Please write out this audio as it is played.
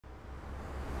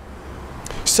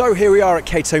So here we are at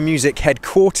Cato Music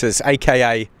headquarters,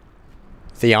 aka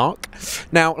the Ark.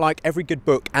 Now, like every good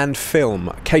book and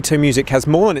film, Cato Music has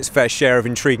more than its fair share of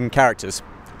intriguing characters.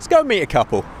 Let's go and meet a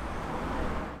couple.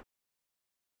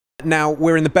 Now,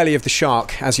 we're in the belly of the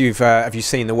shark, as you've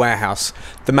seen, the warehouse.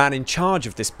 The man in charge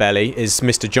of this belly is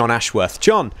Mr. John Ashworth.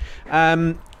 John,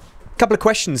 couple of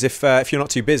questions if you're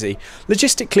not too busy.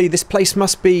 Logistically, this place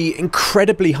must be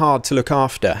incredibly hard to look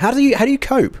after. How do you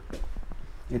cope?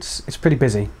 It's pretty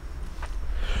busy.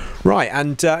 Right,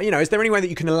 and you know, is there any way that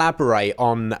you can elaborate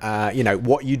on you know,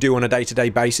 what you do on a day-to-day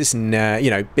basis, and you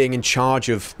know, being in charge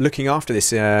of looking after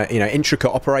this you know,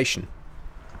 intricate operation?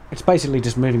 It's basically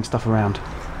just moving stuff around.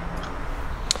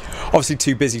 Obviously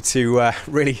too busy to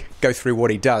really go through what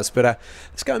he does, but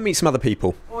let's go and meet some other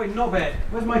people. Oi, Nobbit,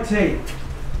 where's my tea?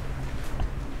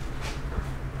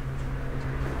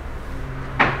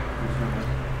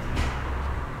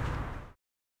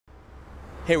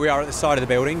 Here we are at the side of the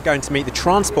building, going to meet the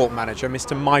transport manager,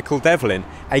 Mr. Michael Devlin,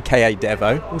 aka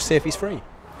Devo. We'll see if he's free.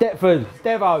 Deptford,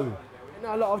 Devo.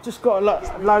 No, look, I've just got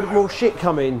a load of more shit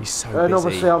coming. He's so and busy.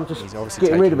 obviously I'm just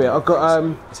getting rid of it. I've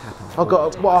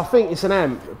got what I think it's an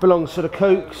amp. It belongs to the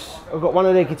Kooks. I've got one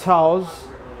of their guitars,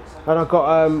 and I've got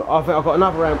I think I've got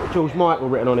another amp with George Michael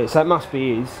written on it, so it must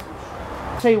be his.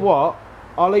 Tell you what,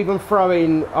 I'll even throw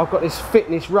in. I've got this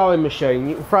fitness rowing machine.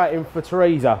 You can throw it in for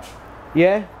Teresa.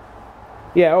 Yeah.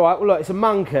 Yeah. All right. Well, look, it's a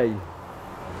monkey.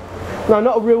 No,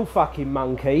 not a real fucking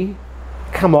monkey.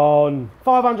 Come on,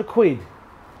 500 quid.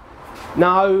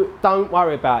 No, don't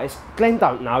worry about it. Glenn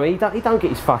don't know. He don't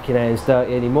get his fucking hands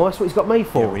dirty anymore. That's what he's got me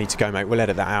for. Yeah, we need to go, mate. We'll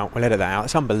edit that out. We'll edit that out.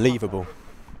 It's unbelievable.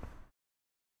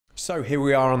 So here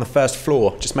we are on the first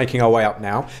floor, just making our way up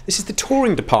now. This is the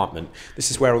touring department.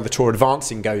 This is where all the tour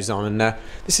advancing goes on, and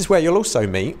this is where you'll also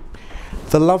meet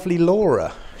the lovely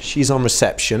Laura. She's on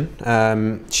reception.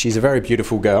 She's a very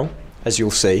beautiful girl, as you'll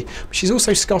see. But she's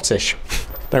also Scottish.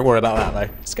 Don't worry about that,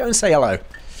 though. Let's go and say hello.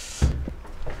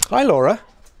 Hi, Laura.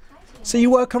 So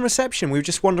you work on reception. We were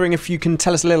just wondering if you can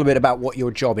tell us a little bit about what your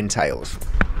job entails.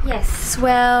 Yes,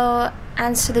 well,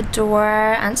 answer the door,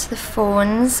 answer the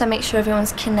phones, I make sure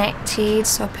everyone's connected,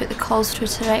 so I put the calls through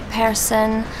to the right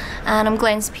person, and I'm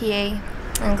Glenn's PA,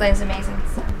 and Glenn's amazing.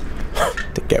 So.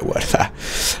 Didn't get a word of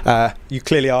that. You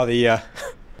clearly are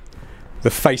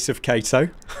the face of Cato.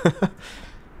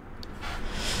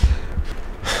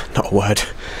 Not a word.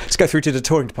 Let's go through to the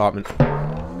touring department.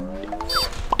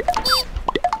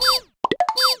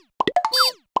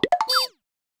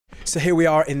 So here we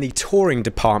are in the touring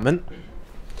department.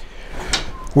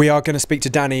 We are going to speak to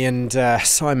Danny and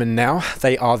Simon now.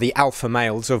 They are the alpha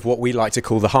males of what we like to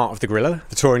call the heart of the gorilla,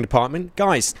 the touring department.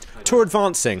 Guys, tour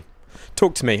advancing.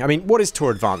 Talk to me. I mean, what is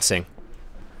tour advancing?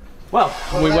 Well,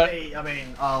 I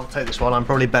mean, I'll take this one. I'm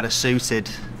probably better suited,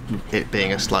 it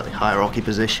being a slightly hierarchy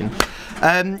position.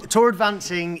 Tour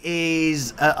advancing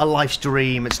is a life's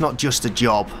dream. It's not just a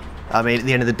job. I mean, at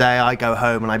the end of the day, I go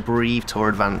home and I breathe tour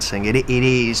advancing. It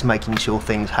is making sure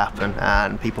things happen,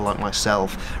 and people like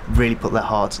myself really put their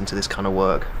hearts into this kind of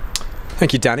work.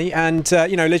 Thank you, Danny. And,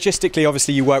 you know, logistically,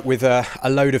 obviously, you work with a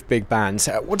load of big bands.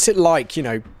 What's it like, you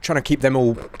know, trying to keep them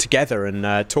all together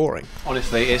and touring?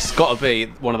 Honestly, it's got to be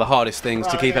one of the hardest things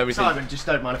to keep everything. Simon, just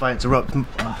don't mind if I interrupt.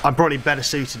 I'm probably better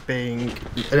suited being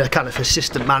in a kind of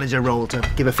assistant manager role to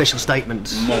give official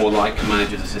statements. More like a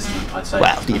manager's assistant, I'd say.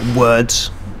 Well, words.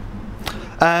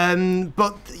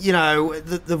 But, you know,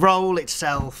 the role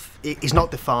itself is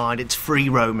not defined, it's free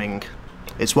roaming.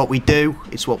 It's what we do,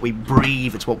 it's what we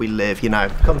breathe, it's what we live, you know.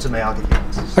 Come to me, I'll give you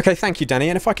answers. Okay, thank you, Danny.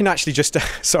 And if I can actually just...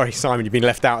 sorry, Simon, you've been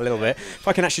left out a little bit. If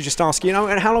I can actually just ask you,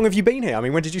 and how long have you been here? I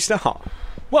mean, when did you start?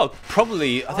 Well,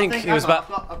 probably, I think it was about...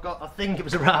 I think it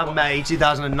was around May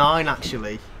 2009,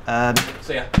 actually.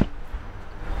 So, yeah.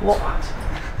 What?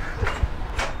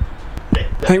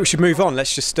 I think we should move on.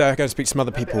 Let's just go and speak to some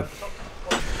other people.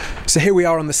 So here we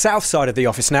are on the south side of the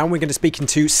office now, and we're going to speak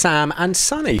to Sam and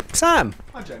Sonny. Sam,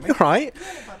 hi Jamie. You're right.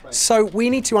 So we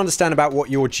need to understand about what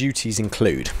your duties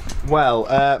include. Well,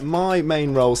 my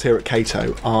main roles here at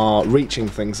Cato are reaching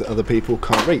things that other people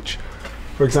can't reach.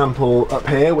 For example, up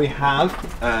here we have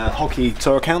hockey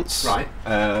tour accounts. Right.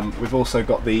 We've also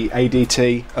got the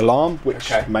ADT alarm,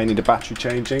 which may need a battery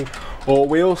changing. Or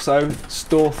we also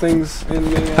store things in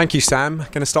the... Thank you, Sam.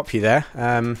 Going to stop you there.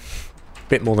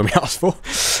 Bit more than we asked for.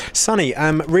 Sonny,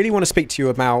 really want to speak to you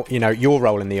about, you know, your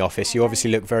role in the office. You obviously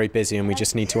look very busy, and we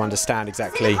just need to understand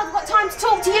exactly. I've got time to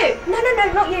talk to you. No,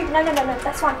 not you. No,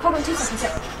 that's fine. Hold on 2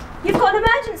 seconds. You've got an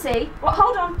emergency. Well,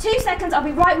 hold on 2 seconds. I'll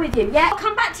be right with you. Yeah, I'll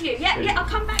come back to you. Yeah, I'll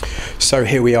come back. So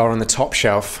here we are on the top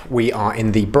shelf. We are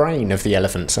in the brain of the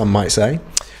elephant, some might say.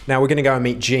 Now we're going to go and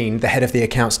meet Jean, the head of the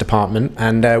accounts department,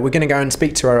 and we're going to go and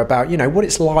speak to her about, you know, what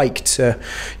it's like to,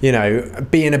 you know,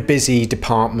 be in a busy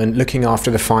department, looking after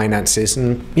the finances,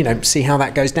 and, you know, see how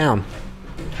that goes down.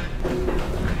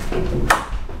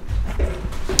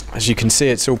 As you can see,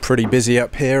 it's all pretty busy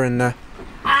up here, and Where's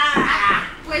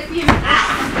the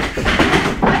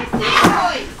Where's the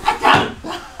boy? I don't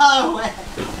know.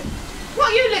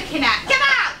 What are you looking at? Get out!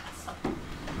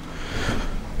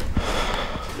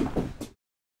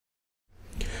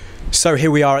 So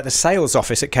here we are at the sales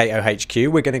office at Cato HQ.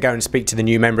 We're going to go and speak to the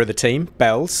new member of the team,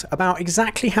 Bells, about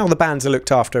exactly how the bands are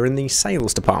looked after in the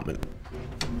sales department.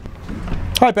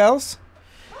 Hi, Bells.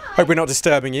 Hi. Hope we're not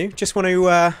disturbing you. Just want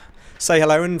to say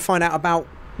hello and find out about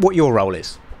what your role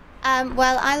is.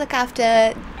 Well, I look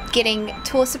after getting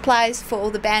tour supplies for all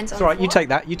the bands on It's all right, the you floor. take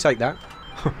that, you take that.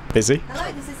 Busy.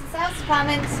 Hello, this is the sales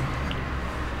department.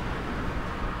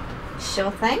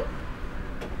 Sure thing.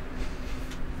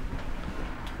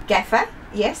 Gaffer,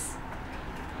 yes.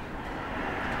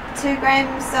 2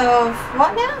 grams of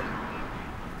what now?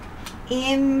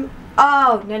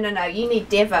 Oh, no, you need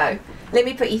Devo. Let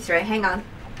me put you through, hang on.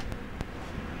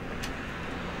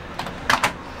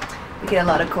 We get a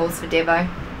lot of calls for Devo.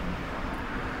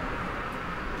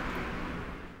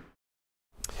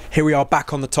 Here we are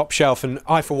back on the top shelf, and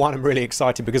I, for one, am really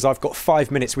excited because I've got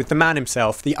 5 minutes with the man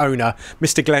himself, the owner,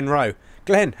 Mr. Glenn Rowe.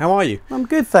 Glenn, how are you? I'm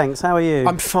good, thanks. How are you?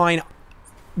 I'm fine.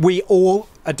 We all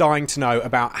are dying to know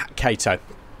about Cato.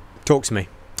 Talk to me.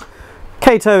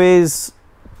 Cato is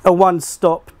a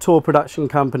one-stop tour production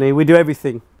company. We do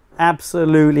everything,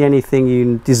 absolutely anything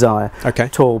you desire. Okay.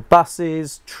 Tour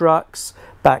buses, trucks,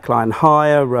 backline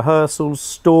hire, rehearsals,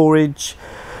 storage.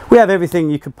 We have everything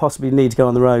you could possibly need to go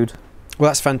on the road. Well,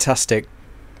 that's fantastic.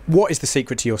 What is the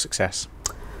secret to your success?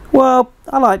 Well,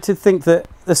 I like to think that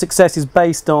the success is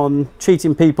based on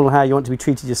treating people how you want to be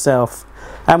treated yourself.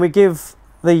 And we give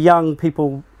the young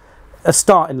people a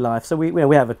start in life. So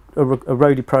we have a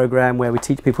roadie program where we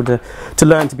teach people to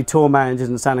learn to be tour managers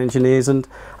and sound engineers. And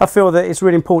I feel that it's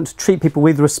really important to treat people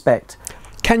with respect.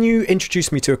 Can you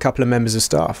introduce me to a couple of members of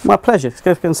staff? My pleasure.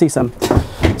 Let's go and see some.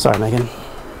 Sorry, Megan.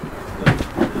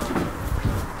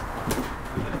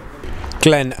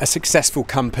 Glenn, a successful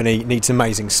company needs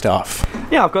amazing staff.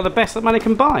 Yeah, I've got the best that money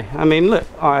can buy. I mean, look,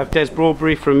 I have Des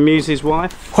Broadbury from Muse's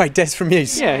wife. Wait, Des from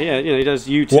Muse? Yeah, you know, he does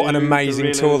YouTube. What an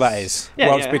amazing tour that is. Yeah,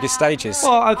 World's yeah. biggest stages.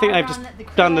 Well, I think they've just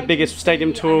done the biggest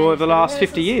stadium tour over the last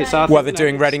 50 years. So Well, they're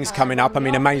doing Reading's coming up. I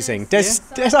mean, amazing. Des,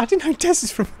 I didn't know Des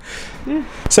is from... Yeah.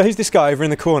 So who's this guy over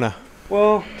in the corner?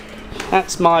 Well,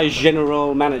 that's my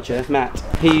general manager, Matt.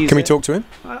 Can we talk to him?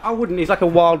 I wouldn't. He's like a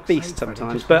wild beast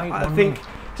sometimes, but I think...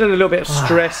 He's under a little bit of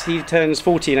stress. He turns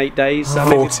 40 in 8 days. So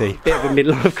 40. A bit of a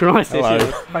midlife crisis. Hello. You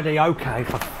know. Freddie, okay,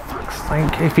 for fuck's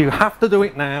sake. If you have to do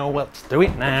it now, let's do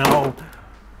it now.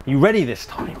 You ready this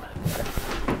time?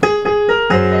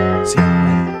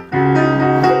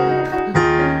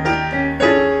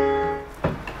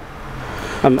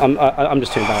 I'm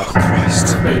just too embarrassed.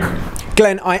 Christ.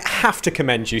 Glenn, I have to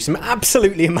commend you. Some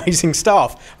absolutely amazing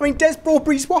staff. I mean, Des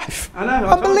Broadbury's wife. I know.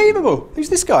 Unbelievable. Who's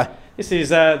this guy? This is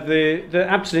the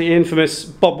absolutely infamous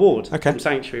Bob Ward Okay. from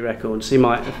Sanctuary Records. You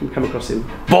might have come across him.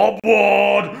 Bob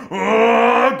Ward,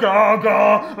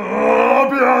 Gaga,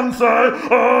 Beyonce,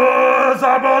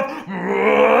 Sabbath,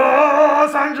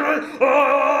 Sanctuary,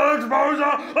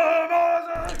 Exposure,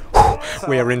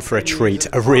 We are in for a treat,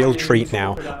 a real treat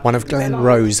now. One of Glenn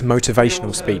Rowe's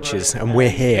motivational speeches, and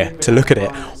we're here to look at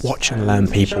it. Watch and learn,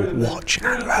 people. Watch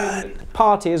and learn.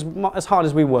 Party as hard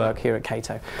as we work here at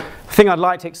Cato. The thing I'd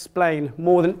like to explain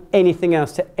more than anything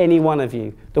else to any one of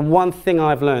you, the one thing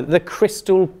I've learned, the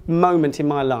crystal moment in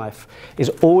my life, is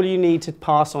all you need to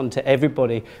pass on to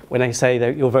everybody when they say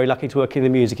that you're very lucky to work in the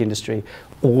music industry.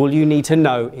 All you need to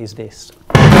know is this.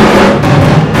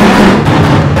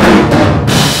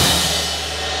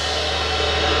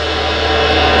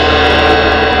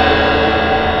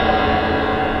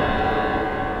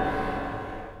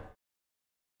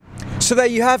 So there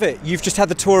you have it. You've just had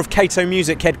the tour of Cato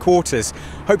Music headquarters.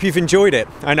 Hope you've enjoyed it.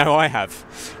 I know I have.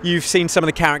 You've seen some of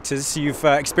the characters, you've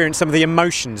experienced some of the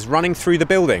emotions running through the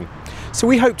building. So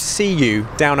we hope to see you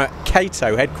down at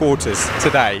Cato headquarters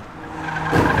today.